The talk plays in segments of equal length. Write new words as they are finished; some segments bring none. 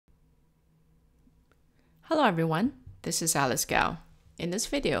Hello everyone, this is Alice Gao. In this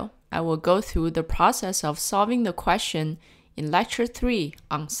video, I will go through the process of solving the question in Lecture 3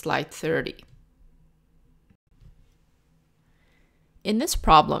 on slide 30. In this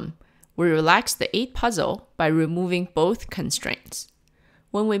problem, we relax the 8 puzzle by removing both constraints.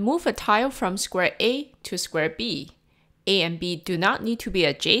 When we move a tile from square A to square B, A and B do not need to be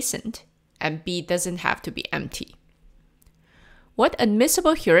adjacent, and B doesn't have to be empty. What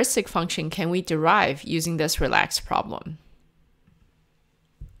admissible heuristic function can we derive using this relaxed problem?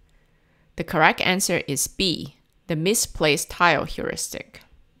 The correct answer is B, the misplaced tile heuristic.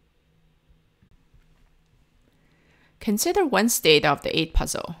 Consider one state of the 8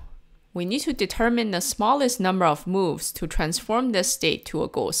 puzzle. We need to determine the smallest number of moves to transform this state to a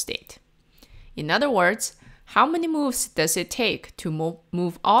goal state. In other words, how many moves does it take to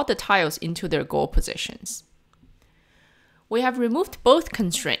move all the tiles into their goal positions? We have removed both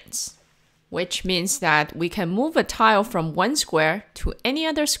constraints, which means that we can move a tile from one square to any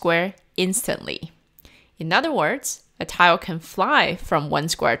other square instantly. In other words, a tile can fly from one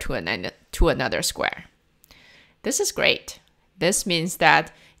square to another square. This is great. This means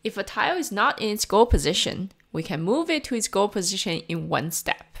that if a tile is not in its goal position, we can move it to its goal position in one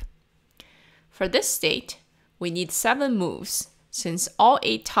step. For this state, we need 7 moves, since all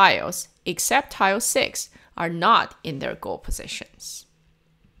 8 tiles, except tile 6, are not in their goal positions.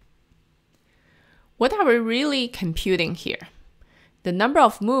 What are we really computing here? The number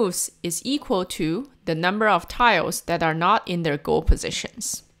of moves is equal to the number of tiles that are not in their goal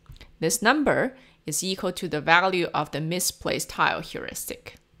positions. This number is equal to the value of the misplaced tile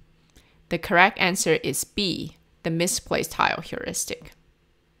heuristic. The correct answer is B, the misplaced tile heuristic.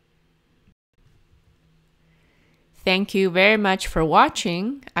 Thank you very much for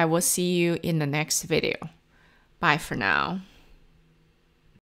watching. I will see you in the next video. Bye for now.